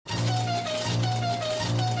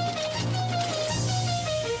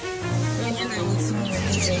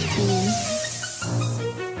Wait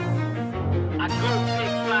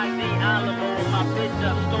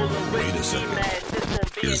a second.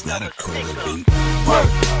 Is that a Cota beat? Work,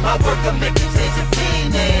 my work will make you change your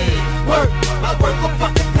teenage. Work, my work will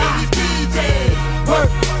fucking pay these DJs.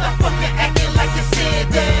 Work, stop fucking acting like you said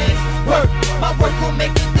that. Work, my work will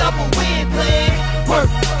make you double win plan.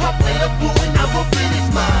 Work, I'll play the fool and I will finish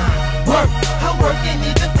mine. Work, I'm working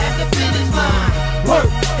even past the finish line. Work,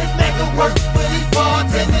 it's making work for these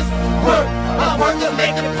bartenders. Work, my work will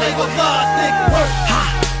make them play with bars, nigga. Work, ha,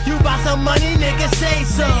 you bought some money, nigga, say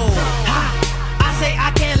so. Ha, I say I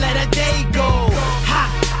can't let a day go. Ha,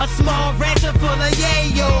 a small rancher full of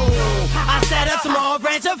yayo. I said a small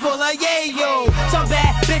rancher full of yayo. Some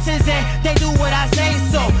bad bitches and they do what I say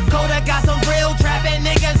so. Cota got some real trapping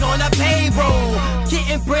niggas on the payroll.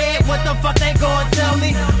 Getting bread, what the fuck they gon' tell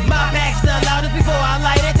me? My back's the loudest before I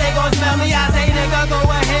light it, they gon' smell me. I say nigga go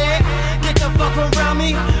ahead, get the fuck around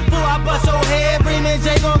me. Before I bust your head, Bremen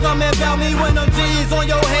J gon' come and bell me. When them G's on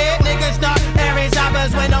your head, niggas start airing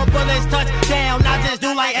shoppers. When them bullets touch down, I just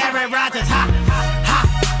do like Aaron Rodgers. Ha, ha,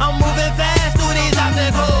 I'm moving fast through these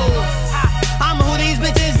obstacles. I'm who these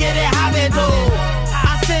bitches get it hopping to.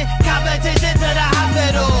 I send competition to the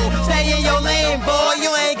hospital. Stay in your lane, boy, you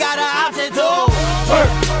ain't got an option to. Work,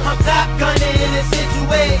 I'm top gunning in this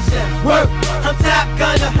situation. Work, I'm top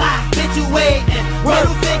gunner, bitch you waiting.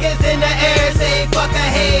 Middle fingers in the air, say fuck a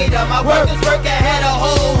hater. My work is working, had a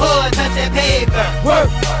whole hood touching paper. Work,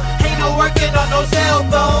 ain't no working on no cell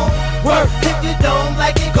phone. Work, if you don't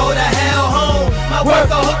like it, go to hell home. My work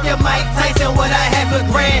will hook your Mike Tyson with a $100,000.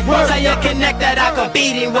 So you connect that I could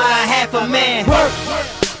beat him with a $500,000. Work,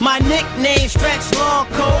 my nickname Stretch Long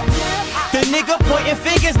Coat. The nigga pointing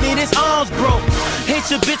fingers need his arms broke. Hit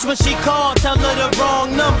your bitch when she called, tell her the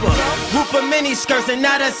wrong number. Group of mini skirts and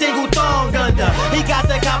not a single thong under. He got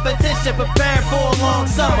the competition preparing for a long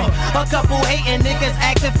summer. A couple hating niggas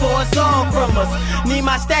asking for a song from us. Need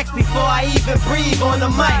my stacks before I even breathe on the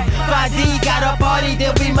mic. 5D got a party,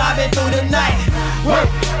 they'll be mobbing through the night. Work,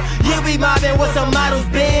 you be mobbing with some models,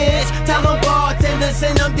 bitch. Tell them bartenders,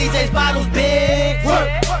 send them DJs bottles, bitch. Work,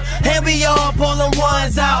 and we all pulling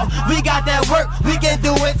ones out. We got that work, we can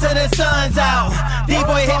do it till the sun's out.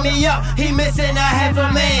 D-boy hit me up, he missing a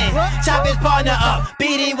 $500,000. Chop his partner up,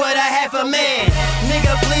 beat him with a $500,000.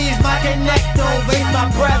 Nigga please, my connect, don't waste my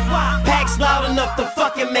breath. Packs loud enough to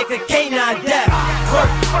fucking make a K9 death.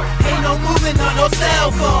 Work, ain't no moving on no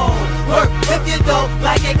cell phone. Work, if you don't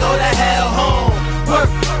like it, go to hell home. Work,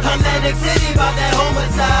 Atlantic City about that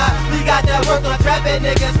homicide. We got that work on trapping,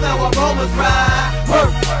 niggas smell aromas ride.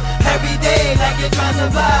 Work, every day like you're trying to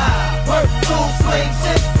survive. Work, two swing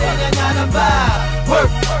shifts in and out of vibe. Work,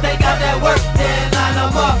 they got that work, then line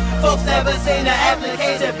them up. Folks never seen the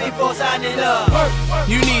application before signing up. Work,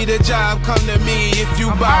 you need a job, come to me if you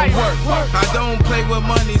buy work. I don't play with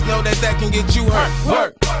monies, know that can get you hurt.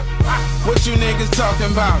 Work, what you niggas talking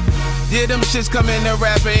about? Yeah, them shits come in the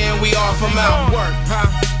rapper and we off them out. Work,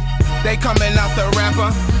 huh? They coming out the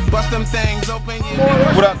rapper. Bust them things open.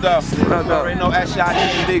 What up, though? What up, though? Already know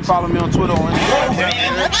 @ShotDig. Follow me on Twitter on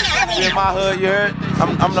Instagram. You in my hood, you heard?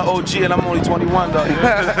 I'm the OG and I'm only 21, though. You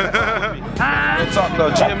heard? Good talk,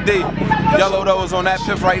 though. GMD. Yellow, though, is on that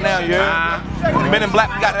fifth right now, you heard? Men in Black,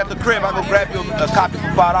 we got it at the crib. I go grab you a copy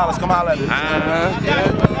for $5. Come holler at me.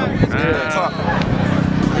 Good talk.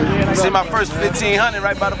 See my first 1500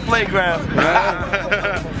 right by the playground.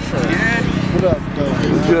 Yeah. What up, though?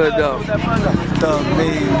 Good, though.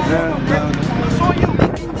 ThugMade.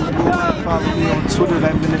 Follow me on Twitter,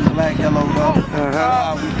 that Men in Black, Yellow, though.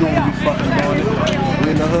 How we doing? We fucking doing it. We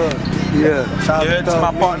in the hood. Yeah. Shout out to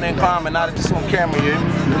my partner in crime and not just on camera, you hear me?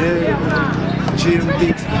 Yeah. GMD.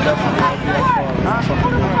 Definitely all be our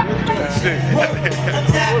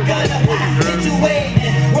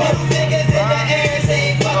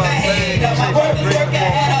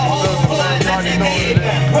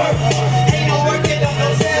Ain't no working on no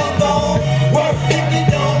cell phone. Work, if you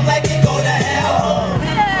don't like it, go to hell.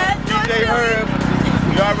 DJ Herb,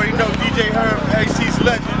 you already know DJ Herb, AC's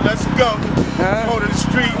legend. Let's go. Cota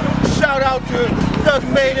daStreetz. Shout out to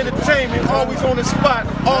ThugMade Entertainment, always on the spot,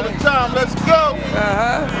 all the time. Let's go.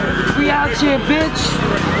 We out here, bitch.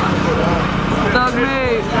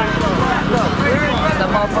 ThugMade. That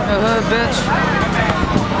motherfucking hood, bitch.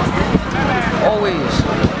 Always.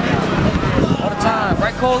 All the time.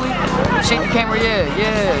 Right, Coley? Shake the camera, yeah.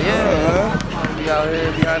 We out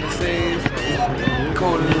here behind the scenes.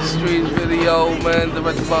 Cota daStreetz video, man.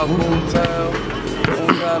 Directed by Boomtown.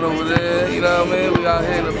 Boomtown over there, you know what I mean? We out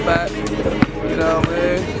here in the back, you know what I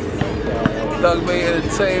mean? ThugMade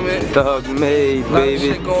Entertainment. ThugMade, baby. A lot of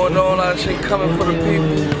shit going on, a lot of shit coming for the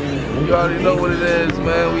people. You already know what it is,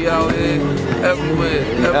 man. We out here everywhere.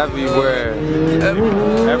 Everywhere,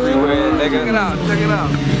 nigga. Check it out, check it out.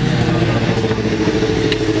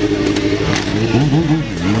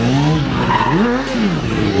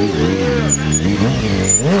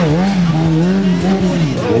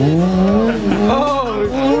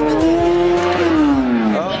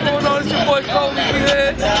 It's your boy Cody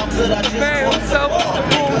here. Man himself, the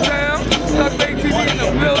Boomtown. ThugMadeTv in the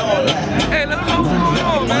building. Hey, let me know what's going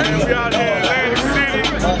on, man. We out here in Atlantic City.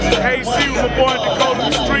 AC with my boy Cota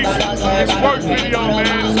daStreetz. His work video, man.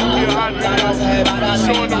 It's gonna be a hot video.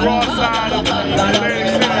 Showing the raw side of Atlantic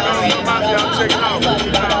City. Come out there, check it out.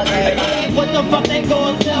 What the fuck they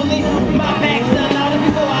gon' tell me? My back's done out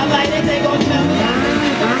before I light it, they gon' tell me.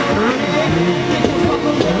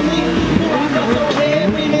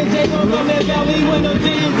 When them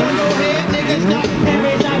jeans on your head, niggas stop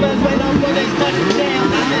every time when them bullets touch down.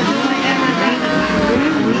 I just like every round.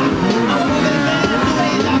 I'm moving fast to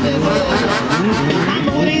these obstacles. I'm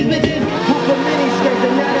on these bitches who put mini skirts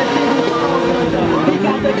and now that shit is all under. He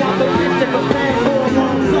got the competition for playing for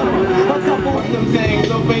one summer. A couple of them things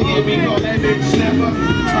open here, we call that bitch snapper.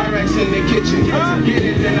 Pyrex in the kitchen, get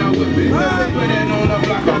it then I whip it. Put it on the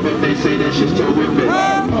block up if they say that shit's too whip it.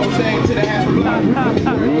 Whole thing to the half a block.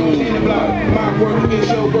 In the block. My work is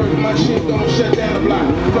your work, my shit gon' shut down the block.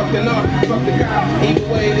 Fuck the north, fuck the cop. Either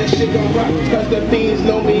way, this shit gon' rock. Cause the fiends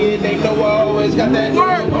know me and they know I always got that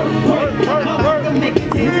work.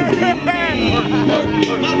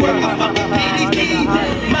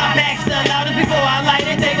 My back's the loudest before I light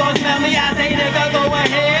it. They gon' smell me. I say nigga go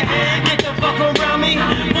ahead. Get the fuck around me.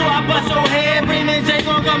 Before I bust your head. Bremen J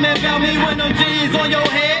gon' come and feel me. When them G's on your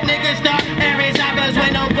head. Niggas stop every shot. Cause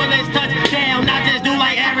when them bullets touch down, I just do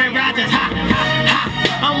like Aaron Rodgers. Ha, ha, ha.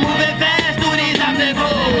 I'm moving fast through these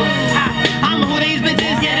obstacles. Ha, I'm who these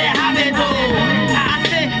bitches get it hopping to. I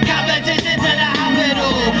send competition to the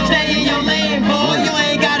hospital. Stay in your lane, boy. You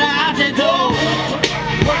ain't got an option to.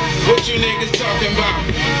 What you niggas talking about?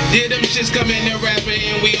 Yeah, them shits coming to rapping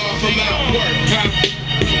and we off them out. Work, huh?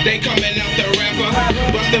 They coming out the rapper.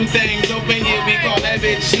 Bust them things open, yeah, we call that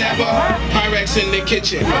bitch snapper. Pyrex in the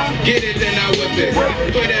kitchen. Get it, then I whip it.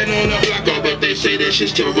 Put it on the block, I bet they say that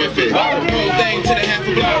shit's terrific. Whole thing to the half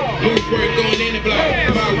a block. Move work going in the block.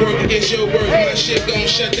 My work against your work, my shit gon'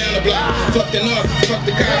 shut down the block. Fuck the north, fuck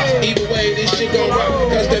the cops. Either way, this shit gon' rock.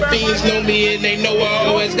 Cause the fiends know me and they know I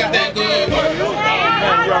always got that good work.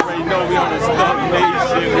 You already know we on this ThugMade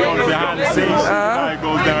shit, we on the behind the scenes shit. It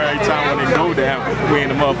goes down every time when they go down. We in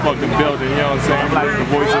the motherfucking building, you know what I'm saying? Like the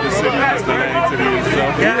voice of the city, Mr. Atlantic City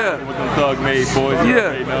itself. Yeah. With them ThugMade boys.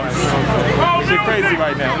 Yeah. You know? Shit crazy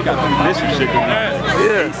right now. We got some vicious shit going on.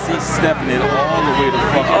 Yeah. AC stepping it all the way to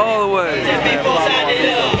fuck up. All the way.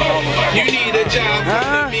 You need a job,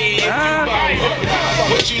 come to me if you buy it.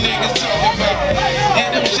 What you niggas talking about?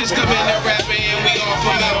 Yeah, them shits coming to rapping and we off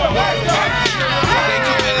them out. They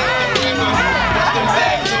coming out the rapper. Bust them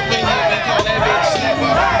bags open, yeah, we call that bitch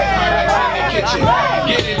snapper. Pyrex in the kitchen.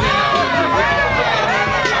 Get it in the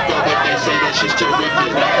but they say that shit's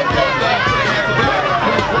terrific.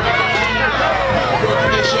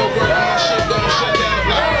 Work against your work, my shit gon' shut down the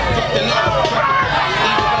block. Fuck the north, fuck the cop.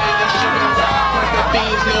 Either way, this shit gon' rock. Cause the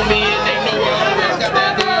fiends know me and they know I always got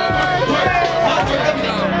that good.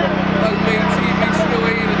 ThugMadeTv,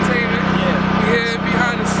 c.o.a. Entertainment. We here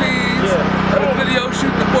behind the scenes. The video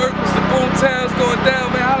shoot, the work, the Boomtown's going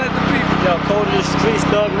down, man. Holla at the people. Yo, Cota daStreetz,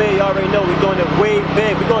 ThugMade, you already know we doing it way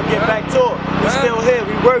big. We gonna get back to it. We still here,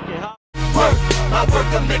 we working. Work, my work,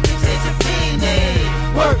 I'm making